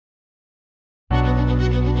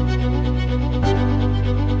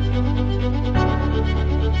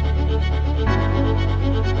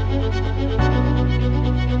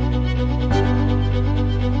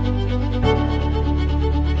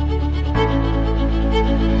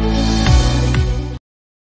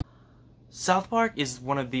South Park is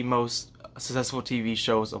one of the most successful TV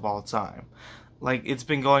shows of all time. Like, it's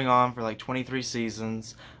been going on for like 23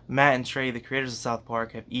 seasons. Matt and Trey, the creators of South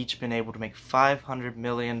Park, have each been able to make $500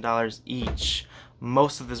 million each.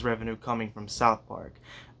 Most of this revenue coming from South Park.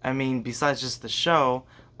 I mean, besides just the show,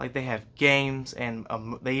 like, they have games, and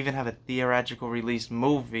they even have a theatrical released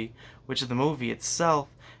movie, which the movie itself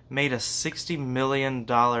made a $60 million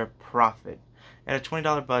profit at a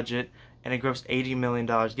 $20 budget, and it grossed $80 million,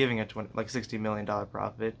 giving a $60 million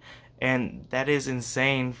profit. And that is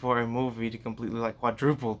insane for a movie to completely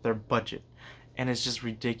quadruple their budget. And it's just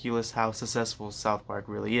ridiculous how successful South Park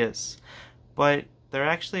really is. But they're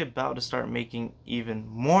actually about to start making even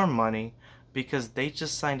more money because they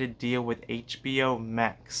just signed a deal with HBO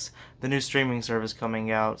Max, the new streaming service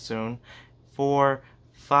coming out soon, for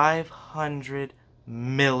 $500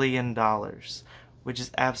 million, which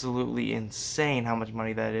is absolutely insane how much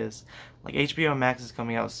money that is. Like, HBO Max is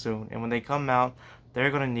coming out soon, and when they come out,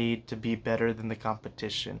 they're going to need to be better than the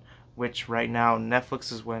competition, which right now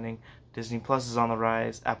Netflix is winning, Disney Plus is on the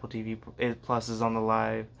rise, Apple TV Plus is on the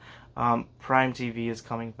live, Prime TV is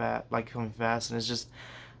coming fast, and it's just,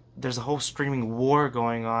 there's a whole streaming war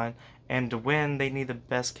going on, and to win, they need the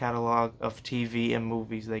best catalog of TV and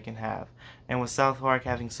movies they can have. And with South Park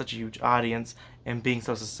having such a huge audience and being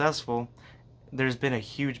so successful, there's been a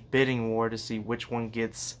huge bidding war to see which one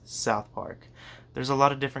gets South Park. There's a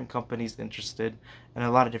lot of different companies interested, and a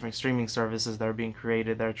lot of different streaming services that are being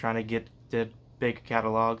created that are trying to get the big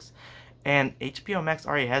catalogs. And HBO Max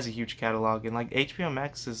already has a huge catalog, and HBO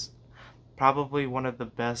Max is probably one of the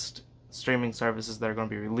best streaming services that are going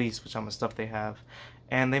to be released, which how much stuff they have.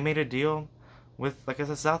 And they made a deal with, like I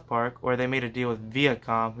said, South Park, or they made a deal with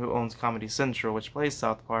Viacom, who owns Comedy Central, which plays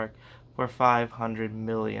South Park, for $500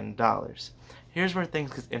 million. Here's where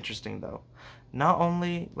things get interesting, though. Not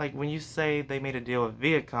only, when you say they made a deal with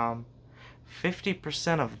Viacom,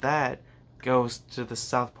 50% of that goes to the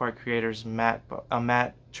South Park creators,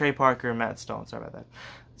 Trey Parker and Matt Stone, sorry about that.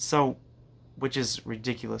 So, which is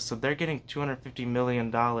ridiculous. So they're getting $250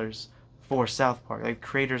 million for South Park.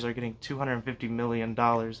 Creators are getting $250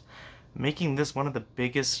 million, making this one of the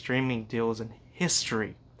biggest streaming deals in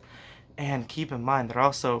history. And keep in mind, they're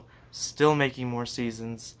also still making more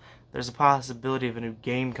seasons. There's a possibility of a new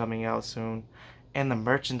game coming out soon, and the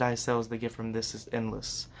merchandise sales they get from this is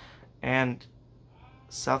endless. And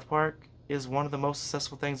South Park is one of the most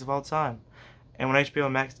successful things of all time. And when HBO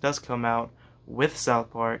Max does come out with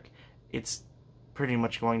South Park, it's pretty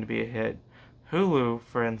much going to be a hit. Hulu,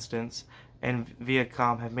 for instance, and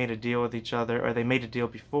Viacom have made a deal with each other, or they made a deal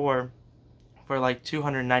before, for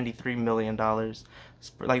 $293 million,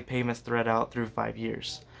 payments spread out through 5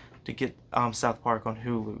 years to get South Park on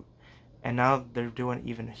Hulu. And now they're doing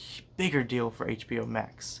even a bigger deal for HBO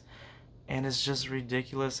Max. And it's just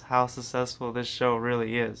ridiculous how successful this show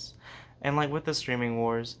really is. And with the streaming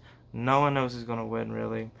wars, no one knows who's going to win,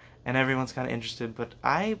 really. And everyone's kind of interested. But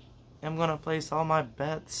I am going to place all my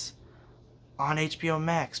bets on HBO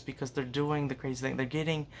Max because they're doing the crazy thing. They're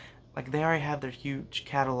getting, they already have their huge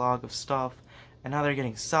catalog of stuff. And now they're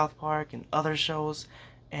getting South Park and other shows.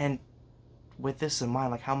 And with this in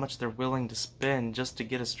mind, how much they're willing to spend just to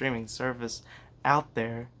get a streaming service out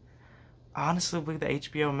there, I honestly believe that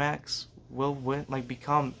HBO Max will win,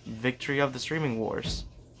 become victory of the streaming wars.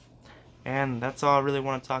 And that's all I really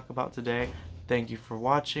want to talk about today. Thank you for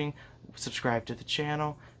watching. Subscribe to the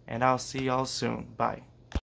channel, and I'll see y'all soon. Bye.